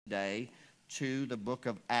today to the book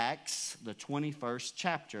of Acts, the 21st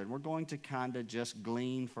chapter. And we're going to kind of just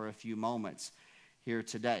glean for a few moments here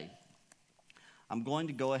today. I'm going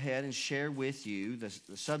to go ahead and share with you the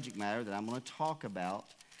subject matter that I'm going to talk about.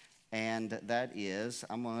 And that is,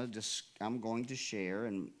 I'm going to share,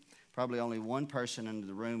 and probably only one person in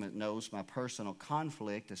the room that knows my personal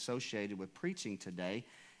conflict associated with preaching today,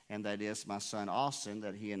 and that is my son Austin,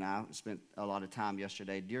 that he and I spent a lot of time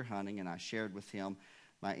yesterday deer hunting, and I shared with him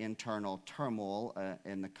my internal turmoil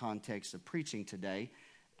in the context of preaching today.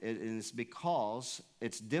 It is because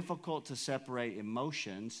it's difficult to separate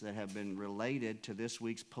emotions that have been related to this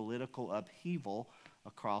week's political upheaval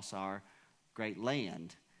across our great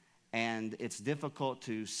land. And it's difficult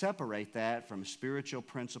to separate that from spiritual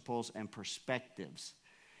principles and perspectives.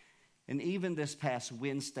 And even this past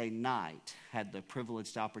Wednesday night, had the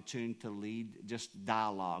privileged opportunity to lead just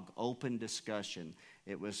dialogue, open discussion.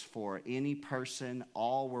 It was for any person.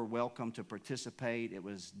 All were welcome to participate. It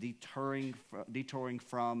was detouring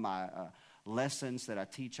from my lessons that I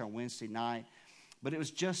teach on Wednesday night. But it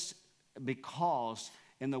was just because,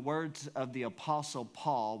 in the words of the Apostle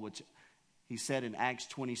Paul, which he said in Acts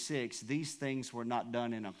 26, these things were not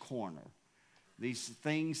done in a corner. These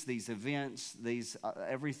things, these events,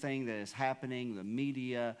 everything that is happening, the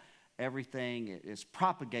media, everything is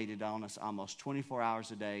propagated on us almost 24 hours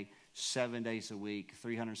a day, 7 days a week,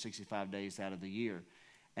 365 days out of the year.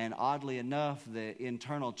 And oddly enough, the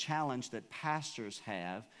internal challenge that pastors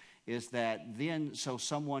have is that so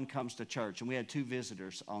someone comes to church, and we had two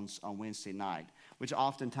visitors on Wednesday night, which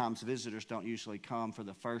oftentimes visitors don't usually come for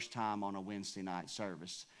the first time on a Wednesday night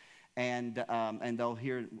service. And they'll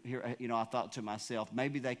hear, I thought to myself,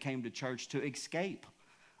 maybe they came to church to escape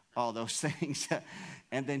all those things.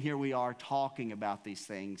 And then here we are talking about these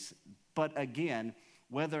things. But again,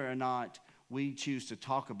 whether or not we choose to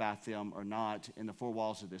talk about them or not in the four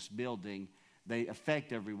walls of this building, they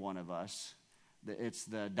affect every one of us. It's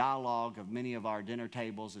the dialogue of many of our dinner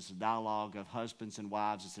tables. It's the dialogue of husbands and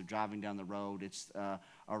wives as they're driving down the road. It's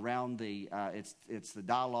it's the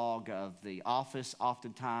dialogue of the office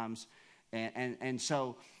oftentimes, and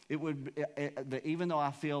so even though I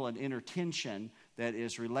feel an inner tension that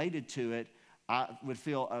is related to it, I would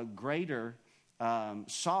feel a greater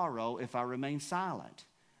sorrow if I remain silent.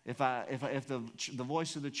 If the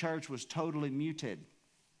voice of the church was totally muted,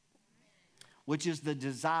 which is the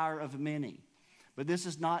desire of many. But this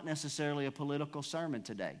is not necessarily a political sermon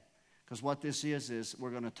today, because what this is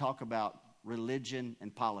we're going to talk about religion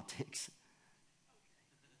and politics.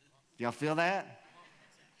 Do y'all feel that?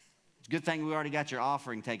 It's a good thing we already got your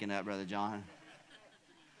offering taken up, Brother John.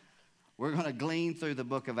 We're going to glean through the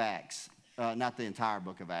book of Acts, not the entire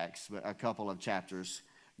book of Acts, but a couple of chapters,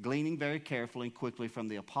 gleaning very carefully and quickly from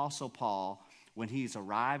the Apostle Paul when he's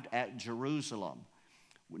arrived at Jerusalem,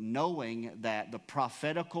 knowing that the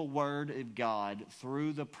prophetical word of God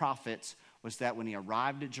through the prophets was that when he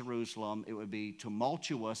arrived at Jerusalem, it would be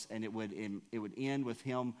tumultuous and it would end with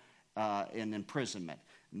him in imprisonment.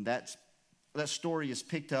 And that story is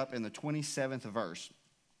picked up in the 27th verse.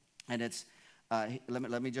 And it's,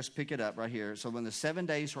 let me just pick it up right here. So when the 7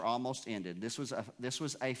 days were almost ended, this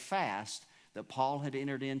was a fast that Paul had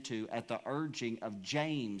entered into at the urging of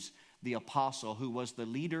James, the apostle, who was the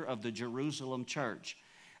leader of the Jerusalem church.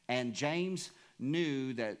 And James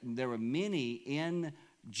knew that there were many in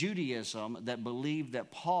Judaism that believed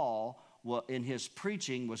that Paul, in his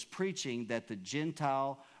preaching, was preaching that the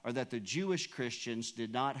Gentile or that the Jewish Christians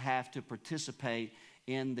did not have to participate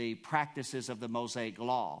in the practices of the Mosaic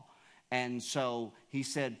law. And so he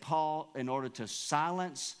said, Paul, in order to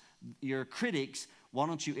silence your critics, why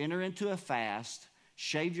don't you enter into a fast,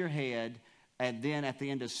 shave your head, and then at the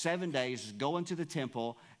end of 7 days, go into the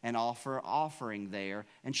temple and offer offering there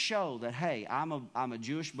and show that, hey, I'm a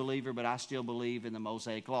Jewish believer, but I still believe in the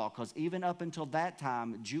Mosaic law. Because even up until that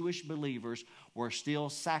time, Jewish believers were still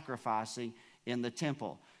sacrificing in the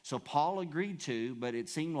temple. So Paul agreed to, but it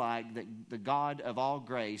seemed like the God of all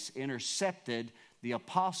grace intercepted the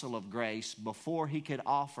apostle of grace before he could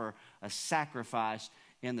offer a sacrifice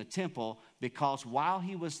in the temple, because while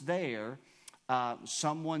he was there,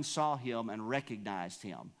 someone saw him and recognized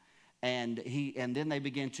him. And then they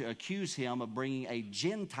began to accuse him of bringing a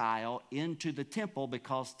Gentile into the temple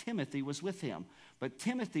because Timothy was with him. But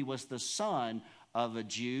Timothy was the son of a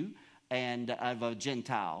Jew and of a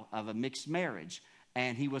Gentile, of a mixed marriage.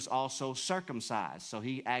 And he was also circumcised. So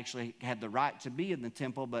he actually had the right to be in the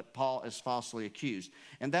temple, but Paul is falsely accused.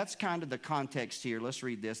 And that's kind of the context here. Let's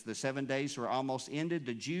read this. The 7 days were almost ended.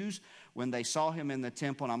 The Jews, when they saw him in the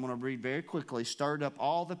temple, and I'm going to read very quickly, stirred up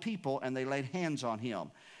all the people, and they laid hands on him.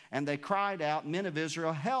 And they cried out, Men of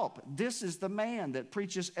Israel, help! This is the man that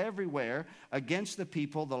preaches everywhere against the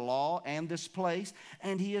people, the law, and this place.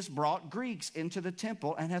 And he has brought Greeks into the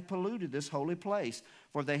temple and hath polluted this holy place.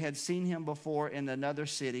 For they had seen him before in another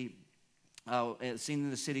city, seen in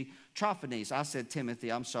the city Trophimus, I said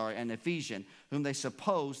Timothy, I'm sorry, an Ephesian, whom they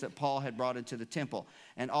supposed that Paul had brought into the temple.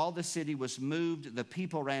 And all the city was moved, the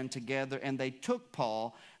people ran together, and they took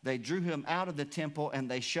Paul, they drew him out of the temple, and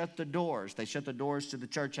they shut the doors. They shut the doors to the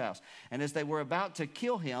church house. And as they were about to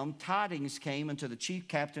kill him, tidings came unto the chief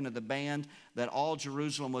captain of the band that all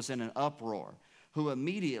Jerusalem was in an uproar, who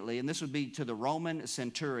immediately, and this would be to the Roman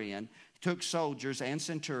centurion, took soldiers and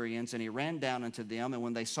centurions, and he ran down unto them. And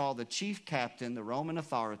when they saw the chief captain, the Roman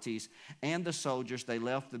authorities, and the soldiers, they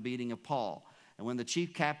left the beating of Paul. And when the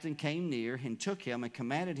chief captain came near, and took him and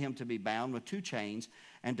commanded him to be bound with 2 chains,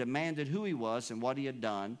 and demanded who he was and what he had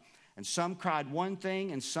done. And some cried one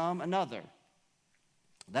thing, and some another.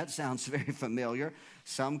 That sounds very familiar.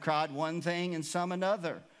 Some cried one thing, and some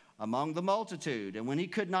another among the multitude. And when he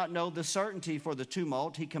could not know the certainty for the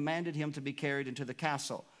tumult, he commanded him to be carried into the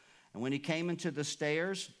castle. And when he came into the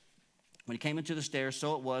stairs,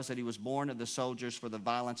 so it was that he was borne of the soldiers for the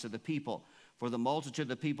violence of the people. For the multitude of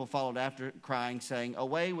the people followed after, crying, saying,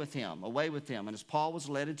 Away with him, away with him. And as Paul was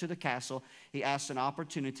led into the castle, he asked an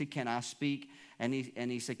opportunity, Can I speak? And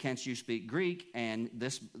he said, Canst you speak Greek? And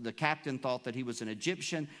the captain thought that he was an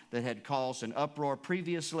Egyptian that had caused an uproar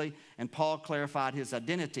previously. And Paul clarified his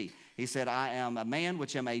identity. He said, I am a man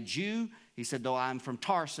which am a Jew. He said, though I'm from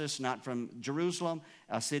Tarsus, not from Jerusalem,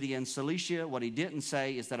 a city in Cilicia. What he didn't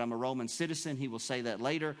say is that I'm a Roman citizen. He will say that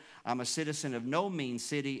later. I'm a citizen of no mean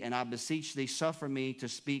city, and I beseech thee, suffer me to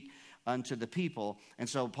speak unto the people. And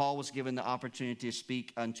so Paul was given the opportunity to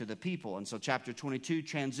speak unto the people. And so chapter 22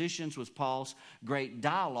 transitions with Paul's great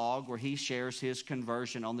dialogue where he shares his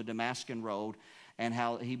conversion on the Damascus road and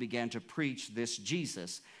how he began to preach this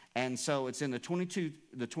Jesus. And so it's in the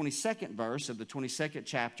 22nd verse of the 22nd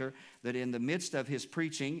chapter that in the midst of his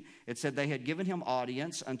preaching, it said they had given him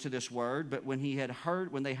audience unto this word, but when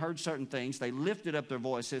they heard certain things, they lifted up their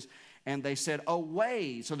voices and they said,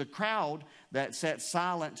 Away! So the crowd that sat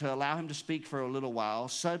silent to allow him to speak for a little while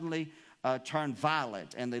suddenly turned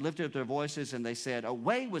violent, and they lifted up their voices and they said,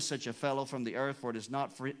 Away with such a fellow from the earth, for it is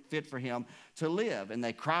not fit for him to live. And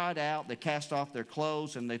they cried out, they cast off their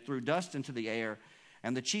clothes, and they threw dust into the air.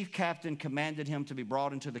 And the chief captain commanded him to be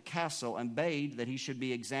brought into the castle and bade that he should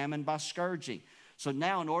be examined by scourging. So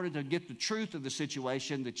now, in order to get the truth of the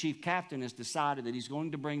situation, the chief captain has decided that he's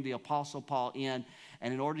going to bring the Apostle Paul in.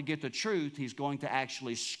 And in order to get the truth, he's going to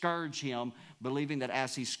actually scourge him, believing that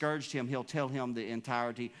as he scourged him, he'll tell him the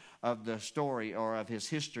entirety of the story or of his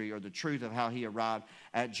history or the truth of how he arrived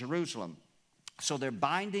at Jerusalem. So they're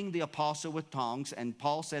binding the apostle with tongs, and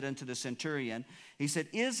Paul said unto the centurion, he said,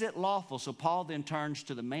 Is it lawful? So Paul then turns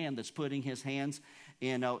to the man that's putting his hands,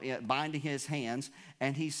 binding his hands,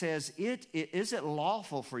 and he says, Is it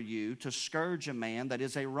lawful for you to scourge a man that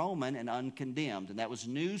is a Roman and uncondemned? And that was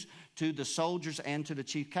news to the soldiers and to the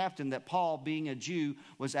chief captain that Paul, being a Jew,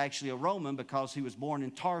 was actually a Roman because he was born in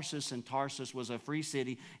Tarsus, and Tarsus was a free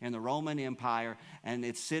city in the Roman Empire, and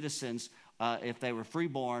its citizens, if they were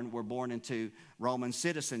freeborn, were born into Roman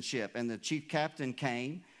citizenship. And the chief captain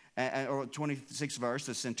came, or 26th verse,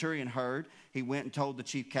 the centurion heard. He went and told the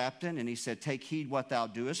chief captain, and he said, Take heed what thou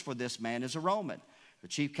doest, for this man is a Roman. The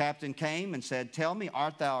chief captain came and said, Tell me,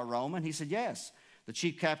 art thou a Roman? He said, Yes. The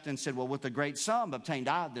chief captain said, Well, with a great sum obtained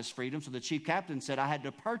I this freedom. So the chief captain said, I had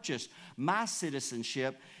to purchase my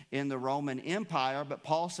citizenship in the Roman Empire. But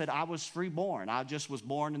Paul said, I was freeborn. I just was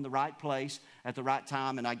born in the right place at the right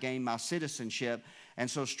time, and I gained my citizenship. And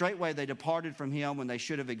so straightway they departed from him when they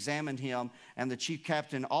should have examined him. And the chief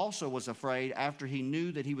captain also was afraid after he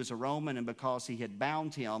knew that he was a Roman and because he had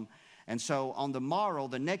bound him. And so on the morrow,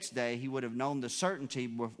 the next day, he would have known the certainty,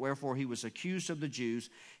 wherefore he was accused of the Jews.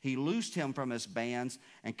 He loosed him from his bands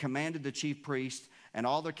and commanded the chief priest and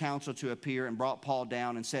all their council to appear, and brought Paul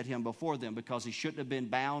down and set him before them, because he shouldn't have been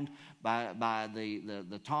bound by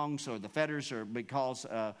the tongs or the fetters, or because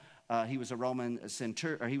he was a Roman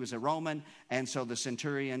and so the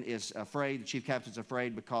centurion is afraid, the chief captain's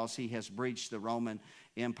afraid, because he has breached the Roman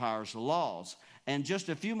Empire's laws. And just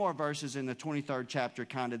a few more verses in the 23rd chapter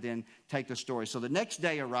kind of then take the story. So the next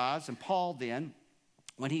day arrives, and Paul then,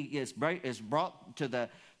 when he is brought to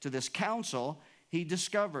this council, he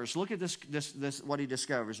discovers, look at this what he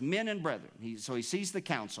discovers. Men and brethren. So he sees the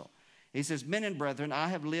council. He says, Men and brethren, I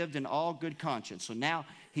have lived in all good conscience. So now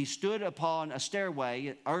he stood upon a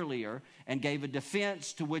stairway earlier and gave a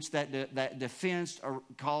defense, to which that defense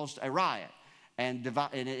caused a riot and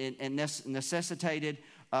necessitated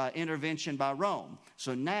intervention by Rome.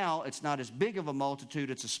 So now it's not as big of a multitude,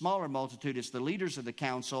 it's a smaller multitude, it's the leaders of the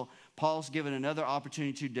council. Paul's given another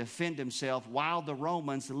opportunity to defend himself while the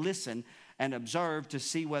Romans listen and observe to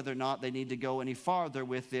see whether or not they need to go any farther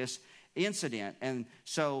with this incident. And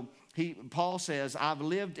so Paul says, I've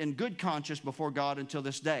lived in good conscience before God until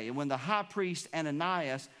this day. And when the high priest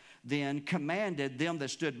Ananias then commanded them that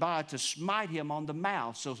stood by to smite him on the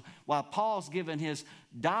mouth. So while Paul's giving his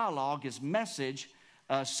dialogue, his message,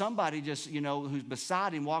 somebody just, who's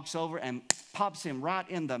beside him walks over and pops him right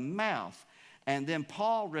in the mouth. And then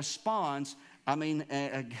Paul responds,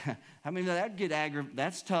 that'd get aggravated.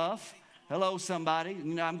 That's tough. Hello, somebody.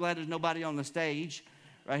 I'm glad there's nobody on the stage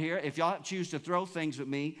right here. If y'all choose to throw things at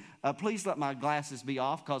me, please let my glasses be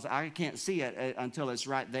off because I can't see it until it's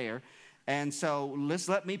right there. And so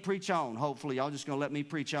let me preach on. Hopefully, y'all just going to let me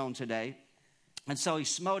preach on today. And so he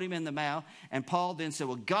smote him in the mouth. And Paul then said,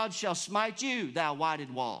 well, God shall smite you, thou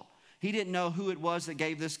whited wall. He didn't know who it was that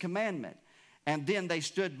gave this commandment. And then they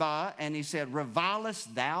stood by and he said,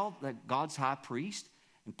 revilest thou God's high priest?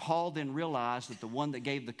 And Paul then realized that the one that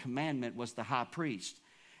gave the commandment was the high priest.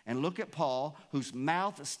 And look at Paul, whose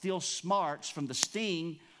mouth still smarts from the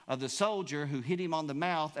sting of the soldier who hit him on the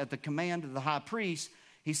mouth at the command of the high priest.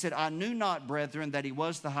 He said, I knew not, brethren, that he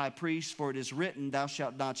was the high priest, for it is written, thou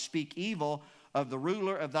shalt not speak evil of the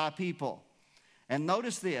ruler of thy people. And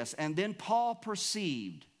notice this, and then Paul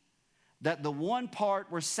perceived that the one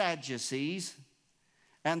part were Sadducees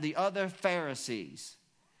and the other Pharisees.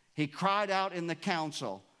 He cried out in the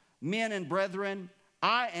council, men and brethren,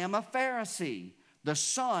 I am a Pharisee, the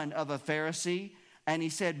son of a Pharisee. And he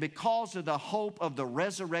said, because of the hope of the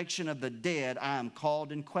resurrection of the dead, I am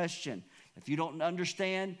called in question. If you don't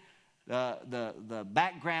understand the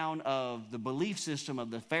background of the belief system of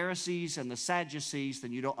the Pharisees and the Sadducees,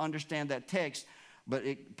 then you don't understand that text. But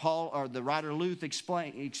the writer Luke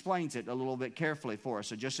explains it a little bit carefully for us.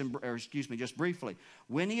 So just briefly.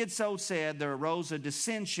 When he had so said, there arose a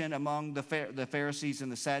dissension among the Pharisees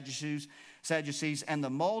and the Sadducees, and the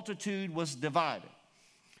multitude was divided.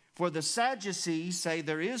 For the Sadducees say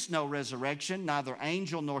there is no resurrection, neither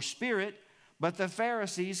angel nor spirit, but the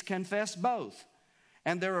Pharisees confess both.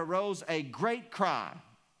 And there arose a great cry.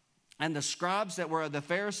 And the scribes that were of the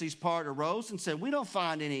Pharisees' part arose and said, we don't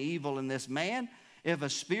find any evil in this man. If a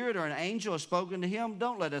spirit or an angel has spoken to him,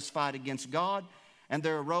 don't let us fight against God. And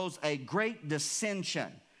there arose a great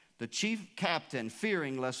dissension. The chief captain,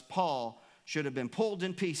 fearing lest Paul should have been pulled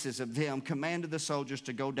in pieces of them, commanded the soldiers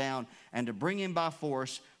to go down and to bring him by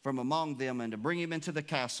force from among them and to bring him into the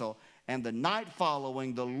castle. And the night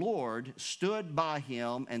following, the Lord stood by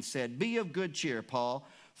him and said, be of good cheer, Paul,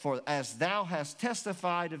 for as thou hast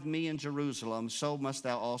testified of me in Jerusalem, so must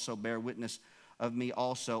thou also bear witness of me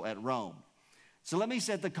also at Rome. So let me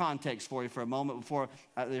set the context for you for a moment before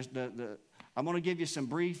I'm going to give you some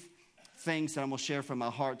brief things that I'm going to share from my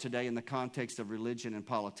heart today in the context of religion and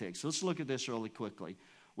politics. So let's look at this really quickly.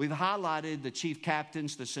 We've highlighted the chief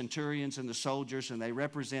captains, the centurions, and the soldiers, and they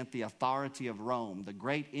represent the authority of Rome, the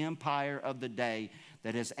great empire of the day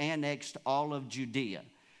that has annexed all of Judea.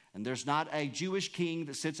 And there's not a Jewish king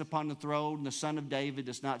that sits upon the throne. The son of David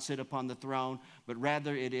does not sit upon the throne, but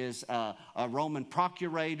rather it is a Roman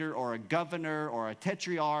procurator or a governor or a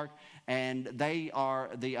tetrarch, and they are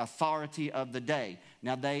the authority of the day.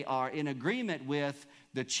 Now, they are in agreement with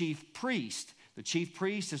the chief priest. The chief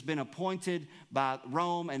priest has been appointed by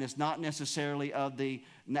Rome and is not necessarily of the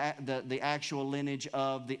actual lineage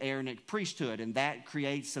of the Aaronic priesthood. And that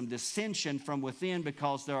creates some dissension from within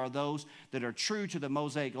because there are those that are true to the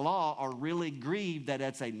Mosaic law are really grieved that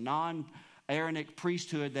it's a non-Aaronic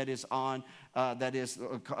priesthood that is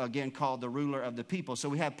again called the ruler of the people. So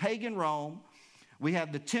we have pagan Rome. We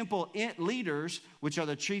have the temple leaders, which are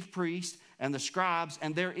the chief priests and the scribes,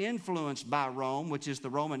 and they're influenced by Rome, which is the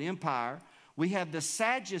Roman Empire. We have the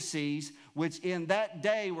Sadducees, which in that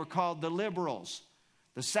day were called the liberals.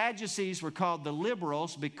 The Sadducees were called the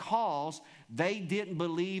liberals because they didn't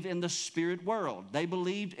believe in the spirit world. They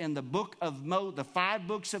believed in the the 5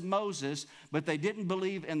 books of Moses, but they didn't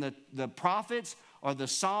believe in the prophets or the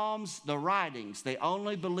Psalms, the writings. They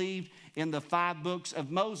only believed in the 5 books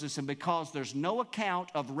of Moses. And because there's no account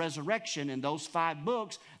of resurrection in those 5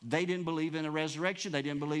 books, they didn't believe in a resurrection. They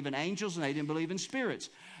didn't believe in angels, and they didn't believe in spirits.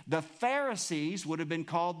 The Pharisees would have been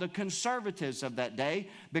called the conservatives of that day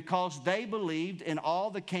because they believed in all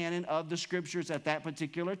the canon of the scriptures at that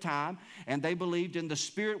particular time, and they believed in the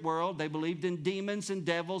spirit world. They believed in demons and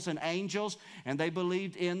devils and angels, and they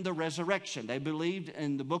believed in the resurrection. They believed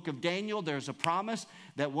in the book of Daniel. There's a promise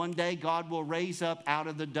that one day God will raise up out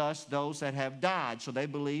of the dust those that have died. So they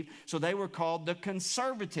believed. So they were called the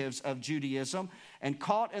conservatives of Judaism. And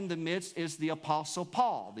caught in the midst is the Apostle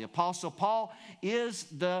Paul. The Apostle Paul is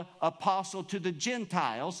the apostle to the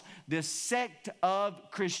Gentiles, this sect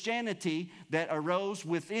of Christianity that arose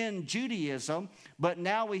within Judaism. But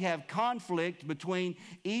now we have conflict between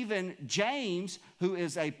even James, who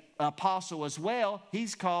is an apostle as well.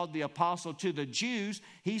 He's called the apostle to the Jews.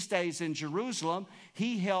 He stays in Jerusalem.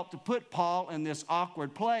 He helped put Paul in this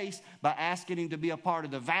awkward place by asking him to be a part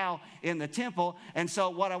of the vow in the temple. And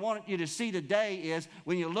so what I want you to see today is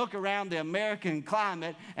when you look around the American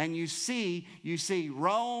climate and you see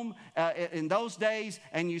Rome in those days,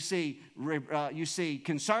 and you see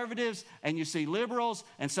conservatives and you see liberals,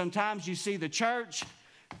 and sometimes you see the church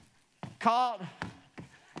caught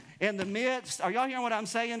in the midst. Are y'all hearing what I'm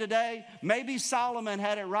saying today? Maybe Solomon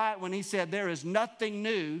had it right when he said there is nothing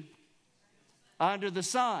new under the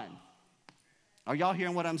sun. Are y'all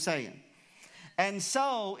hearing what I'm saying? And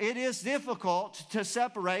so it is difficult to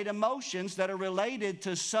separate emotions that are related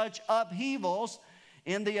to such upheavals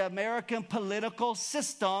in the American political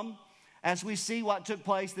system, as we see what took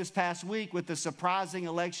place this past week with the surprising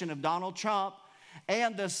election of Donald Trump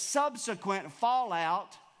and the subsequent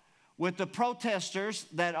fallout with the protesters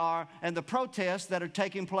and the protests that are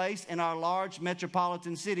taking place in our large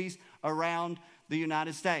metropolitan cities around the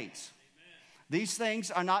United States. Amen. These things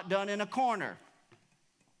are not done in a corner.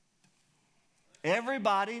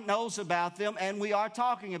 Everybody knows about them, and we are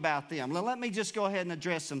talking about them. Now, let me just go ahead and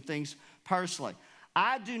address some things personally.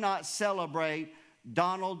 I do not celebrate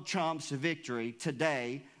Donald Trump's victory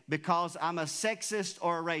today because I'm a sexist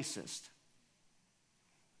or a racist.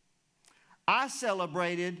 I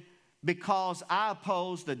celebrated because I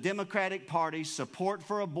oppose the Democratic Party's support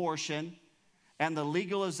for abortion and the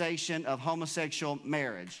legalization of homosexual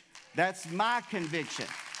marriage. That's my conviction.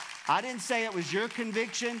 I didn't say it was your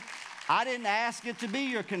conviction. I didn't ask it to be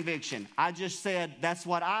your conviction. I just said that's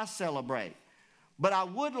what I celebrate. But I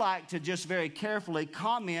would like to just very carefully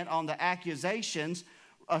comment on the accusations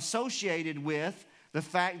associated with the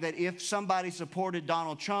fact that if somebody supported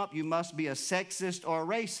Donald Trump, you must be a sexist or a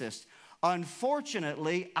racist.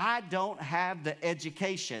 Unfortunately, I don't have the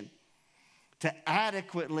education to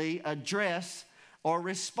adequately address or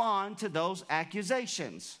respond to those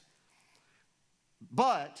accusations.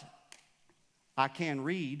 But I can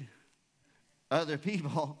read other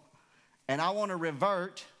people, and I want to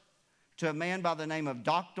revert to a man by the name of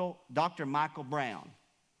Dr. Michael Brown.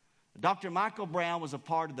 Dr. Michael Brown was a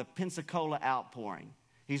part of the Pensacola outpouring.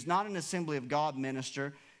 He's not an Assembly of God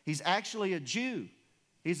minister. He's actually a Jew.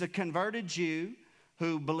 He's a converted Jew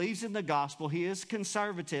who believes in the gospel. He is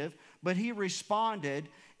conservative, but he responded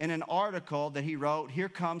in an article that he wrote, "Here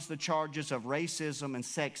comes the charges of racism and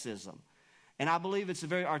sexism." And I believe it's a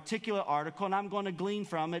very articulate article, and I'm going to glean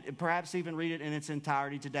from it and perhaps even read it in its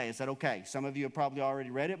entirety today. Is that okay? Some of you have probably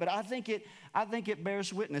already read it, but I think it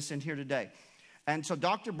bears witness in here today. And so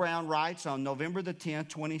Dr. Brown writes on November the 10th,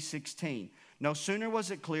 2016, "No sooner was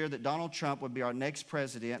it clear that Donald Trump would be our next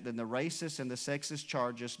president than the racist and the sexist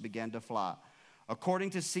charges began to fly.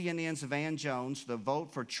 According to CNN's Van Jones, the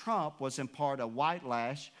vote for Trump was in part a white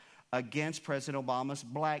lash against President Obama's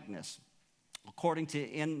blackness. According to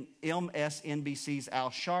MSNBC's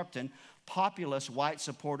Al Sharpton, populist white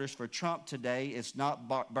supporters for Trump today is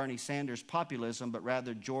not Bernie Sanders populism, but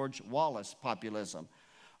rather George Wallace populism.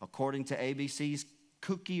 According to ABC's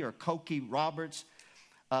Cokie Roberts,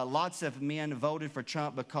 lots of men voted for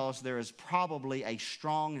Trump because there is probably a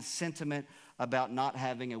strong sentiment about not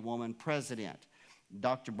having a woman president."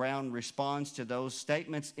 Dr. Brown responds to those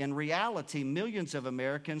statements. "In reality, millions of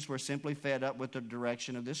Americans were simply fed up with the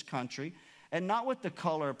direction of this country and not with the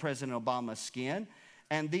color of President Obama's skin.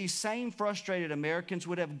 And these same frustrated Americans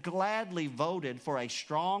would have gladly voted for a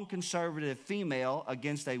strong conservative female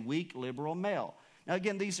against a weak liberal male." Now,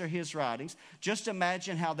 again, these are his writings. Just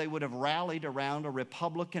imagine how they would have rallied around a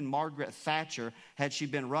Republican Margaret Thatcher had she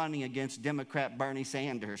been running against Democrat Bernie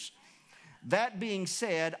Sanders. That being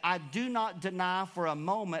said, I do not deny for a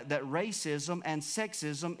moment that racism and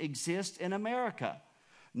sexism exist in America.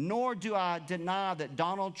 Nor do I deny that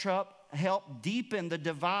Donald Trump helped deepen the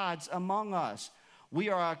divides among us. We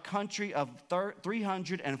are a country of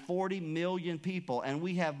 340 million people, and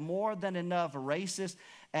we have more than enough racist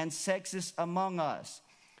and sexist among us.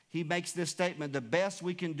 He makes this statement: "The best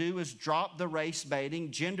we can do is drop the race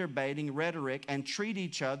baiting, gender baiting rhetoric and treat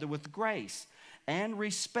each other with grace and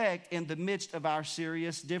respect in the midst of our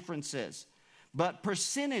serious differences. But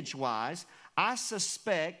percentage-wise, I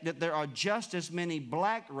suspect that there are just as many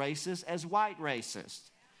black racists as white racists,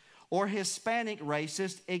 or Hispanic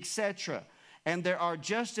racists, etc. And there are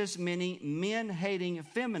just as many men-hating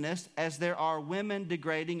feminists as there are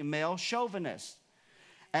women-degrading male chauvinists.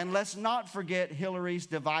 And let's not forget Hillary's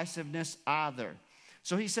divisiveness either.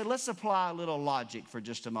 So he said, let's apply a little logic for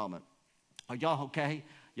just a moment. Are y'all okay?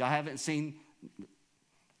 Y'all haven't seen...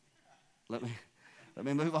 Let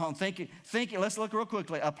me move on. Thinking. Let's look real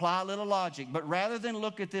quickly. Apply a little logic. But rather than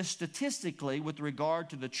look at this statistically with regard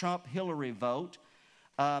to the Trump-Hillary vote,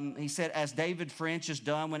 he said, as David French has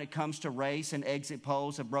done when it comes to race, and exit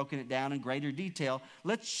polls have broken it down in greater detail,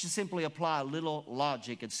 let's simply apply a little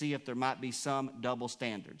logic and see if there might be some double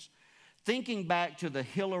standards. Thinking back to the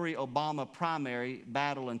Hillary-Obama primary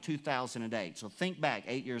battle in 2008, so think back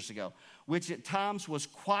 8 years ago, which at times was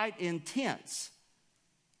quite intense.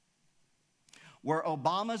 Were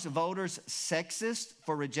Obama's voters sexist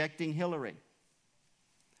for rejecting Hillary?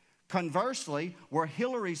 Conversely, were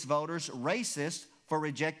Hillary's voters racist for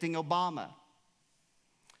rejecting Obama?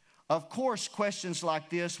 Of course, questions like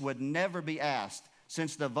this would never be asked,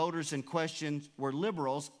 since the voters in question were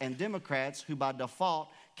liberals and Democrats who by default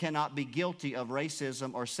cannot be guilty of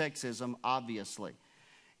racism or sexism, obviously.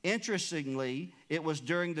 Interestingly, it was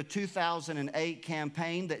during the 2008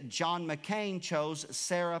 campaign that John McCain chose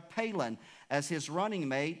Sarah Palin as his running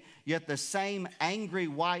mate, yet the same angry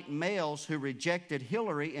white males who rejected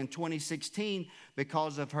Hillary in 2016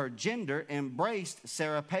 because of her gender embraced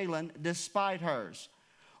Sarah Palin despite hers.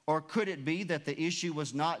 Or could it be that the issue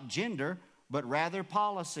was not gender, but rather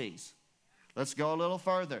policies? Let's go a little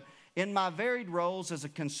further. In my varied roles as a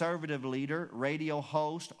conservative leader, radio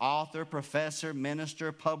host, author, professor,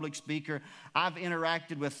 minister, public speaker, I've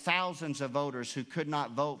interacted with thousands of voters who could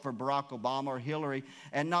not vote for Barack Obama or Hillary,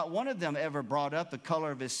 and not one of them ever brought up the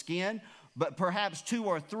color of his skin, but perhaps 2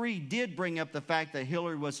 or 3 did bring up the fact that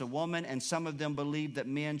Hillary was a woman, and some of them believed that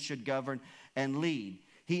men should govern and lead.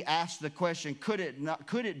 He asked the question, could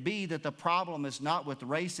it be that the problem is not with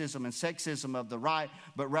racism and sexism of the right,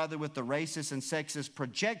 but rather with the racist and sexist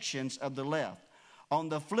projections of the left? On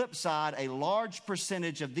the flip side, a large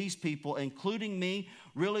percentage of these people, including me,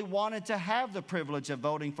 really wanted to have the privilege of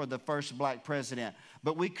voting for the first black president,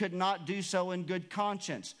 but we could not do so in good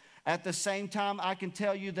conscience. At the same time, I can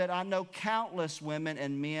tell you that I know countless women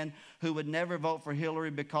and men who would never vote for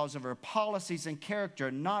Hillary because of her policies and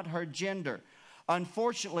character, not her gender.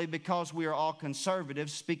 Unfortunately, because we are all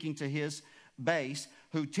conservatives, speaking to his base,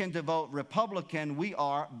 who tend to vote Republican, we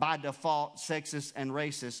are, by default, sexist and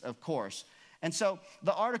racist, of course. And so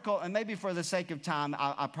the article, and maybe for the sake of time,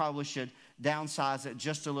 I probably should downsize it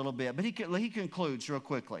just a little bit. But he concludes real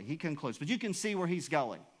quickly. He concludes. But you can see where he's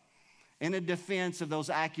going in a defense of those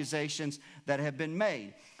accusations that have been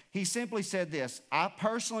made. He simply said this: I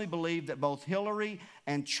personally believe that both Hillary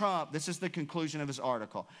and Trump, this is the conclusion of his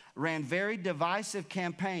article, ran very divisive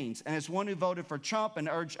campaigns. And as one who voted for Trump and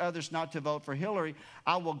urged others not to vote for Hillary,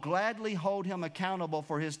 I will gladly hold him accountable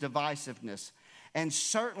for his divisiveness. And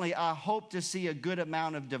certainly I hope to see a good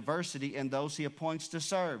amount of diversity in those he appoints to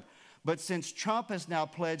serve. But since Trump has now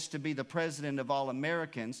pledged to be the president of all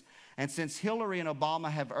Americans, and since Hillary and Obama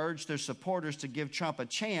have urged their supporters to give Trump a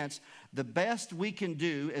chance, the best we can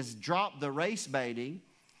do is drop the race baiting,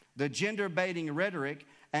 the gender baiting rhetoric,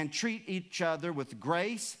 and treat each other with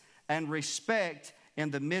grace and respect in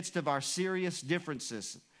the midst of our serious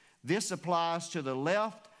differences. This applies to the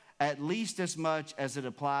left at least as much as it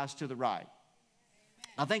applies to the right.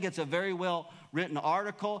 I think it's a very well written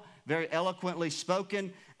article, very eloquently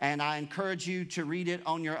spoken, and I encourage you to read it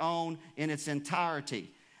on your own in its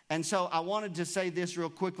entirety. And so I wanted to say this real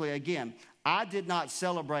quickly again. I did not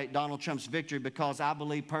celebrate Donald Trump's victory because I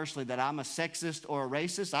believe personally that I'm a sexist or a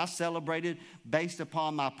racist. I celebrated based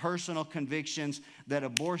upon my personal convictions that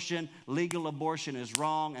legal abortion is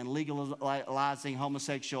wrong, and legalizing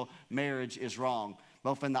homosexual marriage is wrong,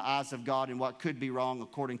 both in the eyes of God and what could be wrong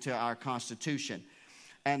according to our Constitution.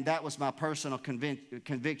 And that was my personal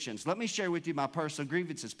convictions. Let me share with you my personal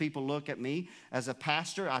grievances. People look at me as a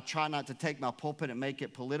pastor. I try not to take my pulpit and make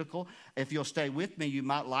it political. If you'll stay with me, you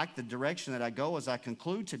might like the direction that I go as I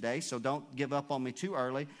conclude today, so don't give up on me too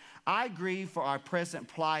early. I grieve for our present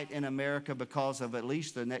plight in America because of at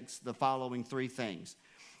least the following 3 things.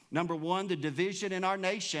 Number 1, the division in our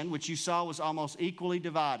nation, which you saw was almost equally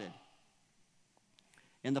divided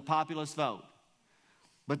in the populist vote.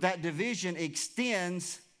 But that division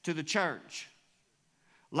extends to the church.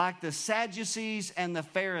 Like the Sadducees and the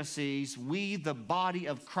Pharisees, we, the body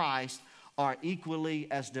of Christ, are equally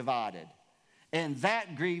as divided. And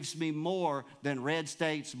that grieves me more than red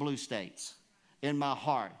states, blue states in my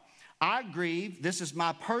heart. I grieve, this is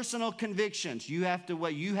my personal convictions. You have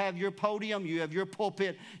your podium, you have your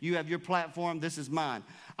pulpit, you have your platform, this is mine.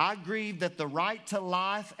 I grieve that the right to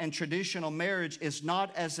life and traditional marriage is not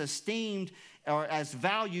as esteemed or as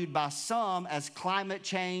valued by some as climate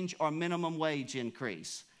change or minimum wage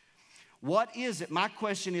increase. What is it? My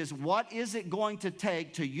question is, what is it going to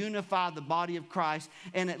take to unify the body of Christ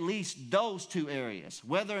in at least those two areas?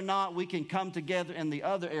 Whether or not we can come together in the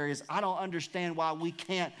other areas, I don't understand why we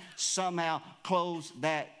can't somehow close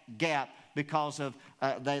that gap because of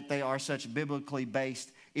that they are such biblically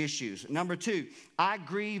based issues. Number two, I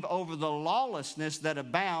grieve over the lawlessness that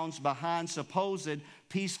abounds behind supposed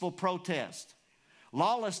peaceful protest.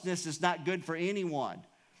 Lawlessness is not good for anyone,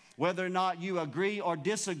 whether or not you agree or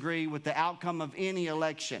disagree with the outcome of any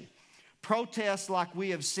election. Protests like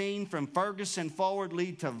we have seen from Ferguson forward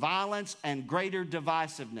lead to violence and greater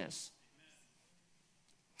divisiveness.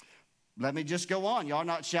 Let me just go on. Y'all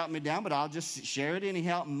not shouting me down, but I'll just share it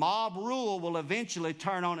anyhow. Mob rule will eventually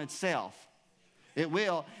turn on itself. It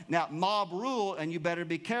will. Now, mob rule, and you better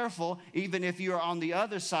be careful, even if you're on the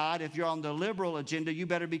other side, if you're on the liberal agenda, you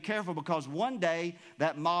better be careful because one day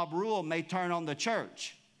that mob rule may turn on the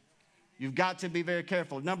church. You've got to be very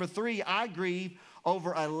careful. Number three, I grieve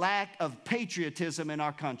over a lack of patriotism in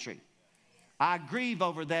our country. I grieve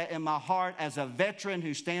over that in my heart as a veteran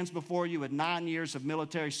who stands before you with 9 years of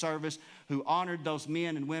military service, who honored those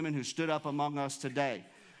men and women who stood up among us today.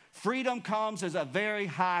 Freedom comes as a very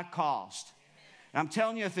high cost. And I'm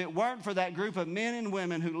telling you, if it weren't for that group of men and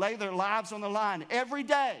women who lay their lives on the line every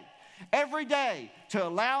day to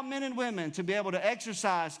allow men and women to be able to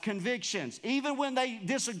exercise convictions, even when they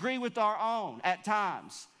disagree with our own at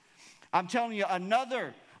times, I'm telling you,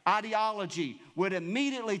 another ideology would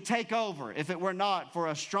immediately take over if it were not for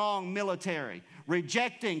a strong military,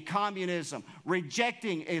 rejecting communism,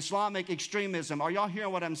 rejecting Islamic extremism. Are y'all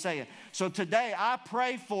hearing what I'm saying? So today I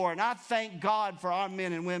pray for and I thank God for our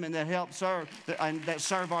men and women that help serve and that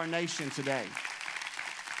serve our nation today.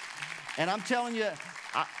 And I'm telling you,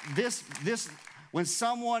 when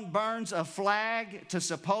someone burns a flag to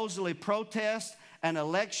supposedly protest an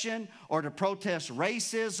election or to protest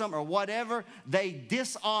racism or whatever, they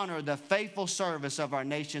dishonor the faithful service of our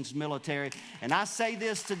nation's military. And I say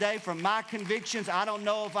this today from my convictions. I don't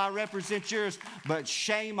know if I represent yours, but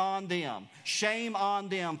shame on them. Shame on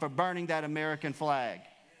them for burning that American flag.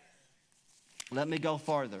 Let me go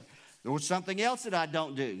further. There was something else that I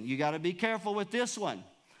don't do. You got to be careful with this one.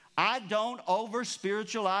 I don't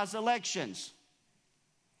over-spiritualize elections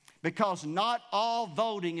because not all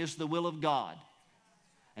voting is the will of God.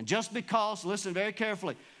 And just because, listen very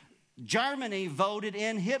carefully, Germany voted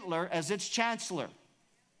in Hitler as its chancellor.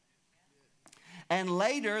 And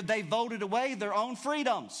later they voted away their own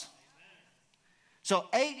freedoms. So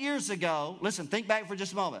 8 years ago, listen, think back for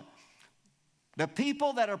just a moment. The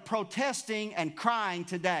people that are protesting and crying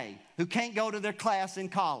today, who can't go to their class in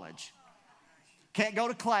college, can't go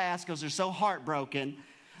to class because they're so heartbroken,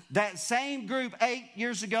 that same group 8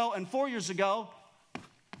 years ago and 4 years ago,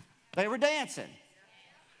 they were dancing.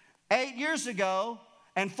 8 years ago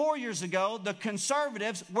and 4 years ago, the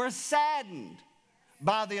conservatives were saddened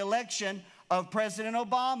by the election of President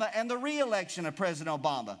Obama and the re-election of President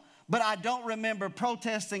Obama. But I don't remember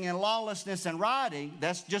protesting and lawlessness and rioting.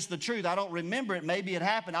 That's just the truth. I don't remember it. Maybe it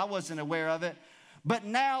happened. I wasn't aware of it. But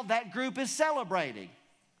now that group is celebrating.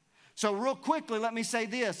 So real quickly, let me say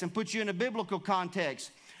this and put you in a biblical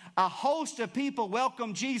context. A host of people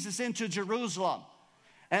welcomed Jesus into Jerusalem.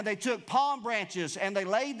 And they took palm branches and they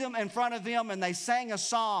laid them in front of him and they sang a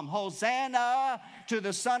psalm, Hosanna to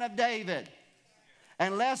the Son of David.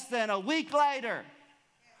 And less than a week later,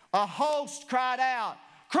 a host cried out,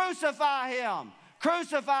 crucify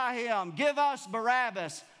him, give us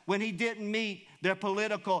Barabbas, when he didn't meet their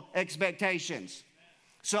political expectations.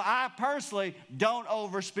 So I personally don't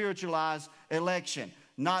over-spiritualize election.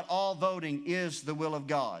 Not all voting is the will of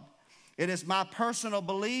God. It is my personal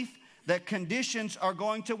belief that conditions are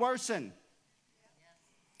going to worsen.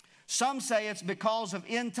 Some say it's because of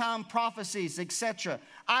end-time prophecies, etc.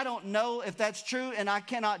 I don't know if that's true, and I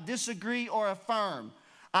cannot disagree or affirm.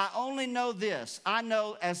 I only know this. I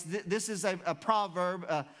know as this is a proverb,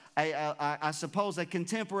 I suppose a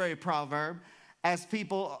contemporary proverb, as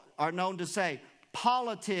people are known to say,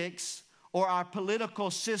 politics or our political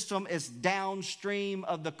system is downstream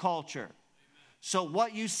of the culture. So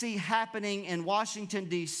what you see happening in Washington,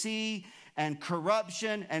 D.C., and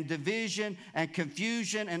corruption and division and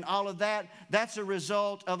confusion and all of that, that's a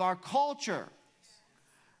result of our culture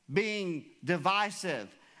being divisive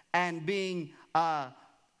and being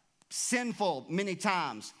sinful many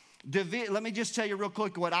times. Let me just tell you real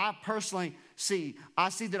quick what I personally see. I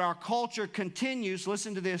see that our culture continues,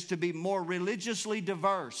 listen to this, to be more religiously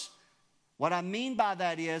diverse. What I mean by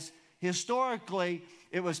that is, historically,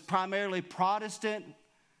 it was primarily Protestant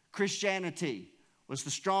Christianity was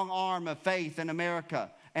the strong arm of faith in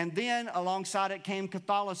America. And then alongside it came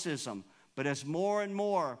Catholicism. But as more and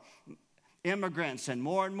more immigrants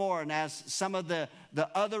and as some of the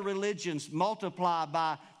other religions multiply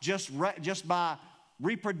by just by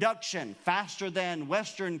reproduction faster than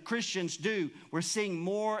Western Christians do, we're seeing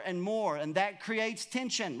more and more, and that creates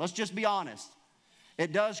tension. Let's just be honest.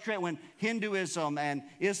 It does create, when Hinduism and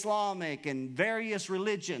Islamic and various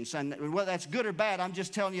religions, and whether that's good or bad, I'm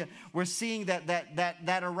just telling you, we're seeing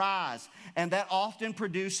that arise. And that often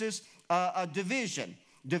produces a division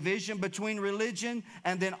between religion,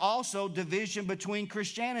 and then also division between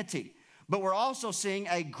Christianity. But we're also seeing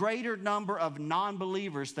a greater number of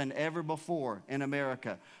non-believers than ever before in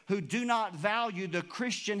America who do not value the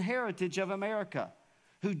Christian heritage of America,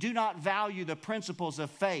 who do not value the principles of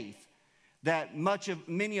faith that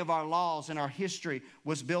many of our laws and our history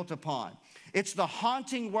was built upon. It's the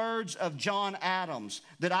haunting words of John Adams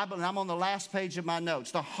that I'm on the last page of my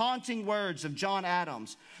notes. The haunting words of John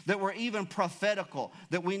Adams that were even prophetical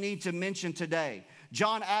that we need to mention today.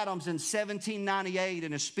 John Adams in 1798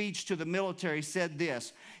 in a speech to the military said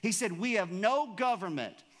this. He said, "We have no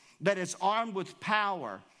government that is armed with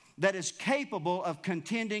power that is capable of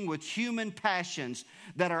contending with human passions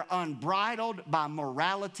that are unbridled by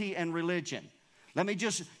morality and religion." Let me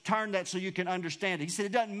just turn that so you can understand it. He said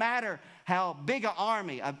it doesn't matter how big an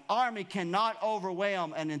army cannot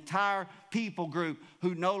overwhelm an entire people group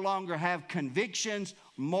who no longer have convictions,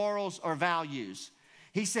 morals, or values.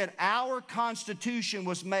 He said our Constitution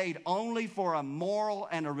was made only for a moral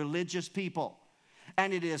and a religious people,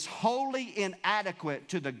 and it is wholly inadequate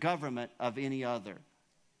to the government of any other.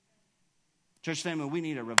 Church family, we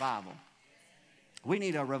need a revival. We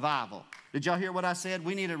need a revival. Did y'all hear what I said?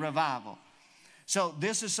 We need a revival. So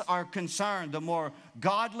this is our concern. The more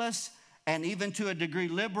godless and even to a degree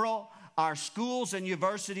liberal our schools and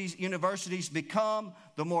universities become,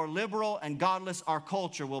 the more liberal and godless our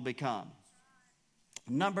culture will become.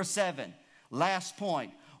 Number 7, last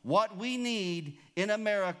point. What we need in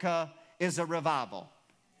America is a revival.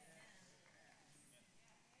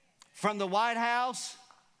 From the White House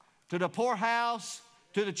to the poorhouse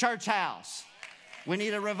to the church house, we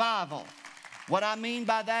need a revival. What I mean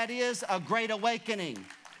by that is a great awakening.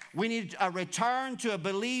 We need a return to a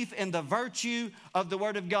belief in the virtue of the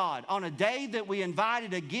Word of God. On a day that we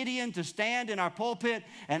invited a Gideon to stand in our pulpit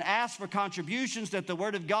and ask for contributions that the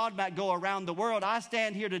Word of God might go around the world, I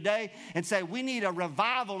stand here today and say we need a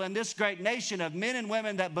revival in this great nation of men and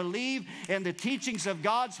women that believe in the teachings of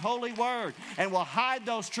God's holy Word and will hide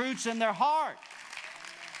those truths in their heart.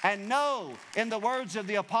 And know, in the words of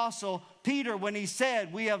the Apostle Peter, when he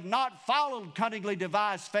said, "We have not followed cunningly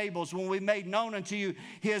devised fables when we made known unto you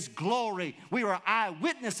His glory. We were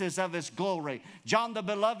eyewitnesses of His glory." John the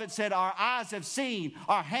Beloved said, "Our eyes have seen,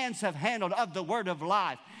 our hands have handled of the word of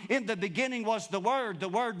life. In the beginning was the Word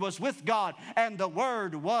was with God, and the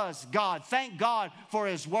Word was God." Thank God for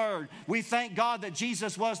His Word. We thank God that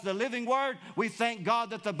Jesus was the living Word. We thank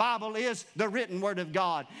God that the Bible is the written Word of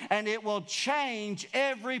God. And it will change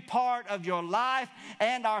every part of your life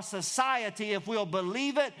and our society if we'll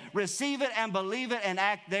believe it, receive it, and believe it and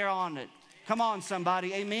act thereon it. Come on,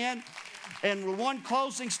 somebody. Amen. And one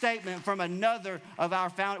closing statement from another of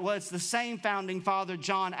our it's the same founding father,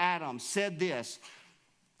 John Adams, said this.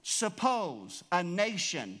 Suppose a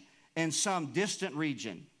nation in some distant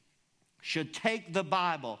region should take the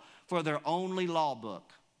Bible for their only law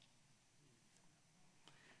book,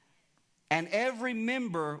 and every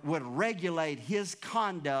member would regulate his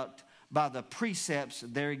conduct by the precepts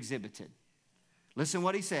there exhibited. Listen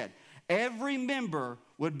what he said. Every member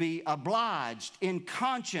would be obliged in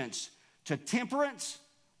conscience to temperance,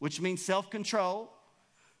 which means self-control,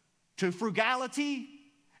 to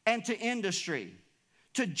frugality, and to industry,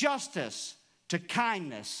 to justice, to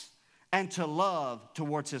kindness, and to love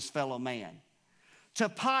towards his fellow man, to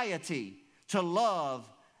piety, to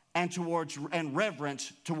love, and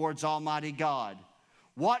reverence towards Almighty God.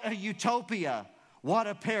 What a utopia, what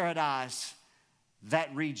a paradise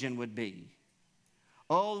that region would be.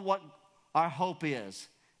 Oh, what our hope is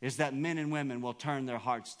that men and women will turn their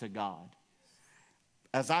hearts to God.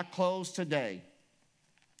 As I close today,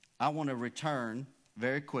 I want to return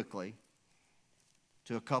very quickly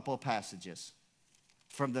to a couple of passages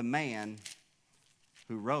from the man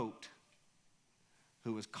who wrote,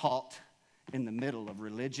 who was caught in the middle of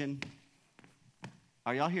religion.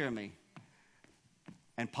 Are y'all hearing me?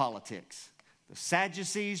 And politics. The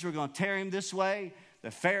Sadducees were going to tear him this way.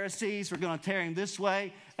 The Pharisees were going to tear him this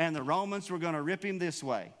way. And the Romans were going to rip him this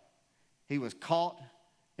way. He was caught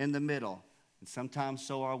in the middle. And sometimes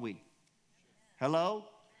so are we. Hello?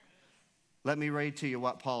 Let me read to you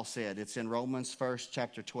what Paul said. It's in Romans 1st,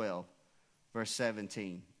 chapter 12, verse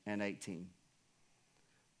 17 and 18.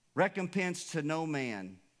 Recompense to no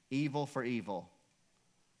man evil for evil.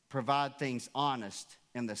 Provide things honest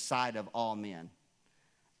in the sight of all men.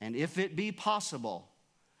 And if it be possible,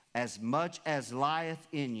 as much as lieth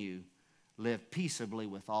in you, live peaceably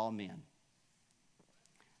with all men.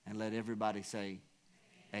 And let everybody say,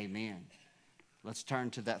 amen. Let's turn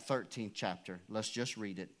to that 13th chapter. Let's just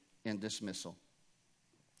read it in dismissal.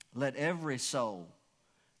 Let every soul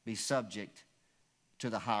be subject to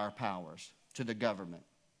the higher powers, to the government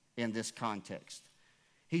in this context.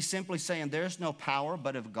 He's simply saying there's no power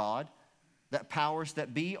but of God, that powers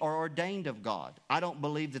that be are ordained of God. I don't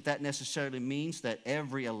believe that that necessarily means that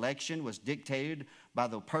every election was dictated by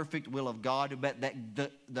the perfect will of God, but that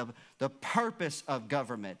the purpose of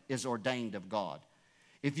government is ordained of God.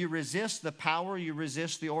 If you resist the power, you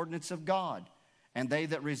resist the ordinance of God, and they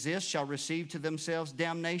that resist shall receive to themselves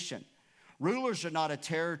damnation. Rulers are not a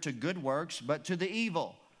terror to good works, but to the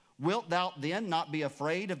evil. Wilt thou then not be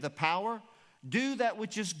afraid of the power? Do that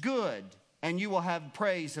which is good, and you will have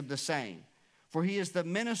praise of the same. For he is the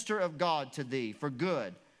minister of God to thee for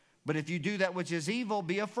good. But if you do that which is evil,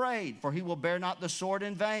 be afraid, for he will bear not the sword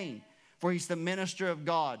in vain. For he's the minister of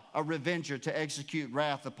God, a revenger to execute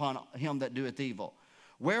wrath upon him that doeth evil.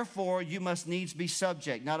 Wherefore you must needs be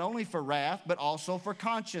subject, not only for wrath, but also for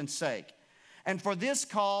conscience sake. And for this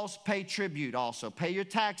cause pay tribute also. Pay your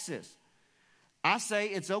taxes. I say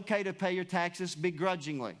it's okay to pay your taxes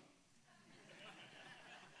begrudgingly.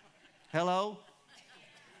 Hello?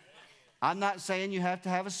 I'm not saying you have to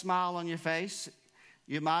have a smile on your face.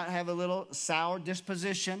 You might have a little sour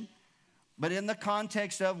disposition. But in the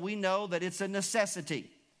context of, we know that it's a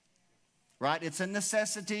necessity. Right? It's a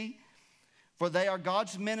necessity. For they are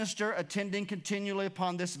God's minister, attending continually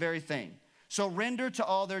upon this very thing. So render to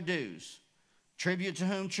all their dues. Tribute to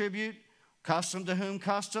whom tribute. Custom to whom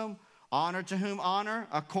custom. Honor to whom honor.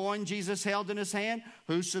 A coin Jesus held in his hand.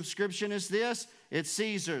 Whose subscription is this? It's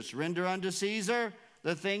Caesar's. Render unto Caesar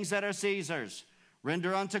the things that are Caesar's.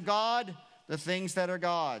 Render unto God the things that are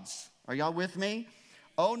God's. Are y'all with me?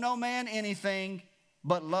 Owe no man anything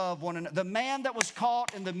but love one another. The man that was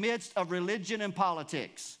caught in the midst of religion and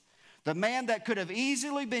politics. The man that could have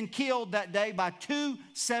easily been killed that day by two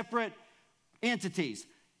separate entities.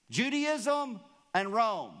 Judaism and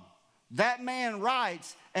Rome. That man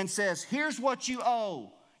writes and says, here's what you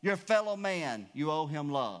owe your fellow man. You owe him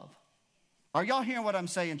love. Are y'all hearing what I'm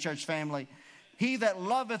saying, church family? He that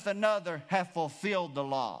loveth another hath fulfilled the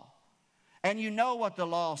law. And you know what the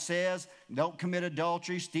law says. Don't commit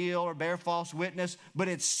adultery, steal, or bear false witness. But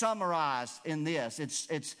it's summarized in this.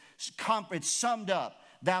 It's summed up.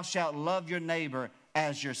 Thou shalt love your neighbor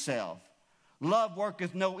as yourself. Love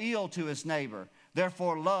worketh no ill to his neighbor.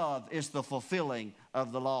 Therefore, love is the fulfilling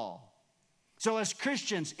of the law. So as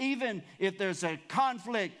Christians, even if there's a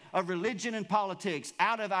conflict of religion and politics,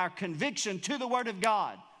 out of our conviction to the Word of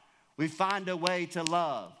God, we find a way to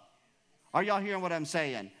love. Are y'all hearing what I'm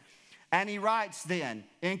saying? And he writes then,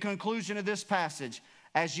 in conclusion of this passage,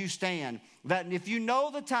 as you stand, that if you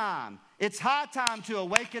know the time, it's high time to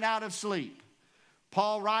awaken out of sleep.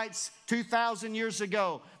 Paul writes 2,000 years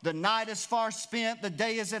ago, the night is far spent, the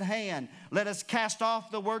day is at hand. Let us cast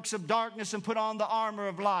off the works of darkness and put on the armor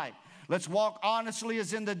of light. Let's walk honestly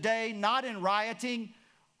as in the day, not in rioting.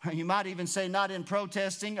 You might even say not in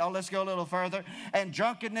protesting. Oh, let's go a little further. And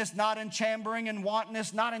drunkenness, not in chambering and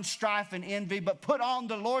wantonness, not in strife and envy, but put on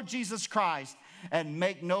the Lord Jesus Christ and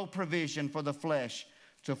make no provision for the flesh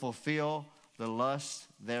to fulfill the lust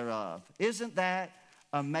thereof. Isn't that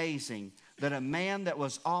amazing that a man that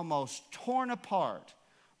was almost torn apart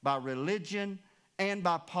by religion and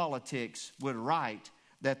by politics would write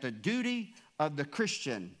that the duty of the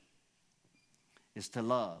Christian is to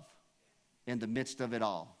love in the midst of it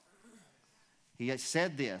all. He has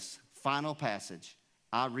said this, final passage.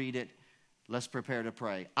 I read it. Let's prepare to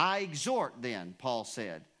pray. I exhort then, Paul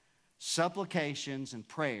said, supplications and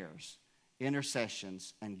prayers,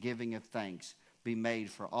 intercessions and giving of thanks be made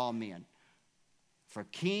for all men, for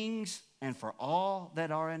kings and for all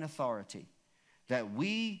that are in authority, that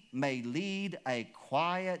we may lead a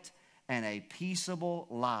quiet and a peaceable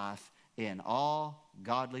life in all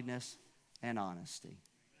godliness and honesty.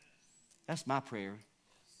 That's my prayer.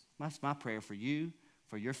 That's my prayer for you,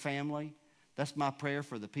 for your family. That's my prayer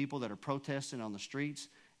for the people that are protesting on the streets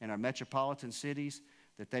in our metropolitan cities,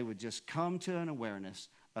 that they would just come to an awareness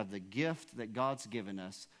of the gift that God's given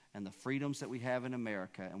us and the freedoms that we have in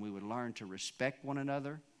America, and we would learn to respect one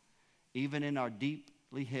another, even in our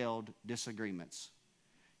deeply held disagreements.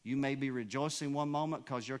 You may be rejoicing one moment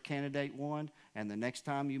because your candidate won, and the next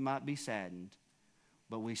time you might be saddened.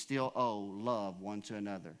 But we still owe love one to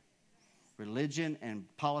another. Religion and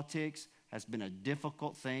politics has been a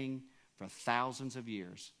difficult thing for thousands of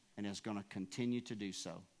years and is going to continue to do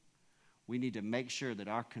so. We need to make sure that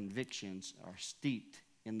our convictions are steeped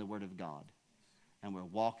in the Word of God and we're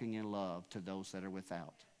walking in love to those that are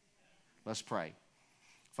without. Let's pray.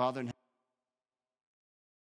 Father in